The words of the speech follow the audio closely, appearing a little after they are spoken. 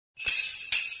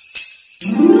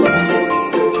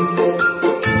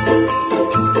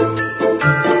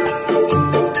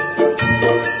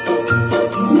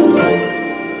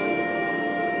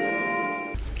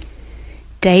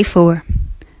Day 4.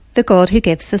 The God who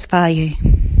gives us value.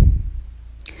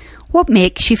 What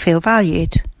makes you feel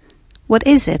valued? What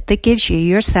is it that gives you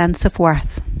your sense of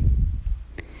worth?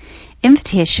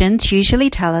 Invitations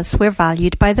usually tell us we're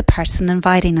valued by the person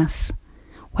inviting us,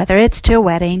 whether it's to a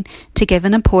wedding, to give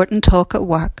an important talk at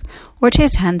work, or to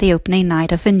attend the opening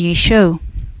night of a new show.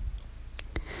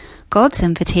 God's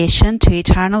invitation to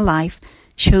eternal life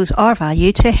shows our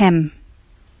value to Him.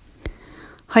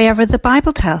 However, the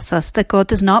Bible tells us that God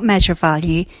does not measure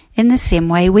value in the same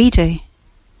way we do.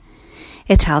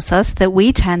 It tells us that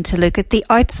we tend to look at the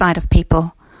outside of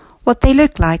people, what they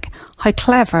look like, how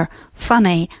clever,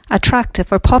 funny,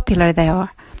 attractive or popular they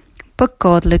are, but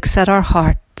God looks at our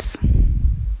hearts.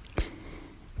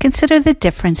 Consider the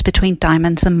difference between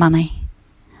diamonds and money.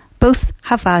 Both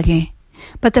have value,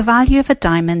 but the value of a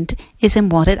diamond is in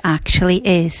what it actually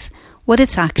is, what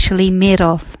it's actually made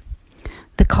of.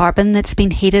 The carbon that's been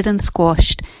heated and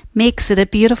squashed makes it a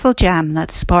beautiful gem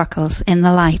that sparkles in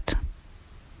the light.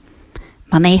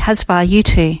 Money has value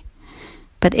too,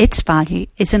 but its value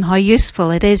is in how useful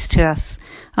it is to us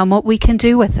and what we can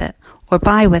do with it or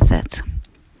buy with it.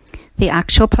 The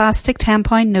actual plastic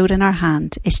 £10 note in our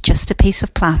hand is just a piece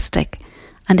of plastic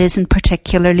and isn't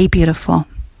particularly beautiful.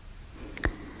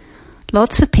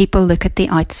 Lots of people look at the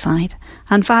outside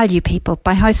and value people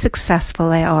by how successful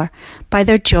they are, by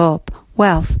their job,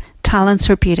 wealth, talents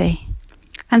or beauty.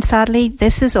 And sadly,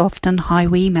 this is often how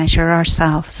we measure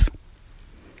ourselves.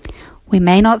 We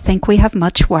may not think we have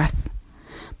much worth,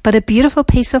 but a beautiful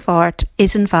piece of art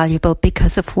isn't valuable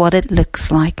because of what it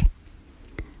looks like,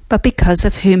 but because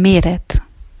of who made it.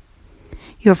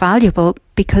 You're valuable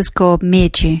because God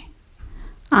made you.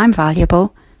 I'm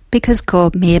valuable because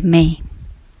God made me.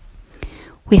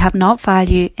 We have not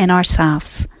value in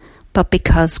ourselves, but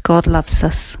because God loves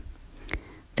us.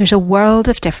 There's a world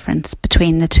of difference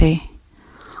between the two.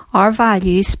 Our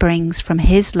value springs from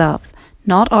His love,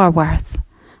 not our worth,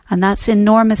 and that's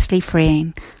enormously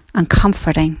freeing and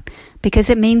comforting because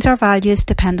it means our value is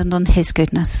dependent on His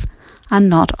goodness and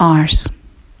not ours.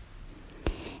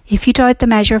 If you doubt the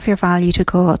measure of your value to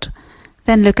God,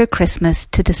 then look at Christmas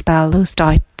to dispel those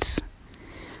doubts.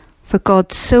 For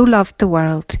God so loved the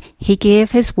world, He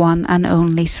gave His one and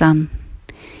only Son.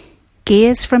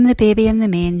 Gaze from the baby in the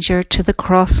manger to the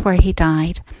cross where He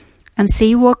died, and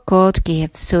see what God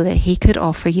gave so that He could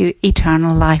offer you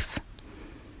eternal life.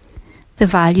 The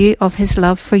value of His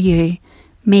love for you,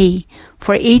 me,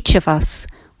 for each of us,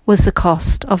 was the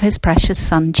cost of His precious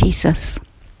Son Jesus.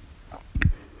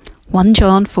 1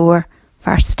 John 4,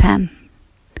 verse 10.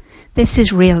 This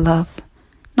is real love,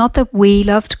 not that we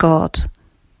loved God,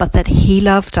 but that He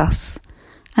loved us,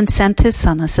 and sent His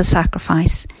Son as a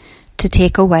sacrifice, to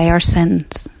take away our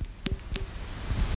sins.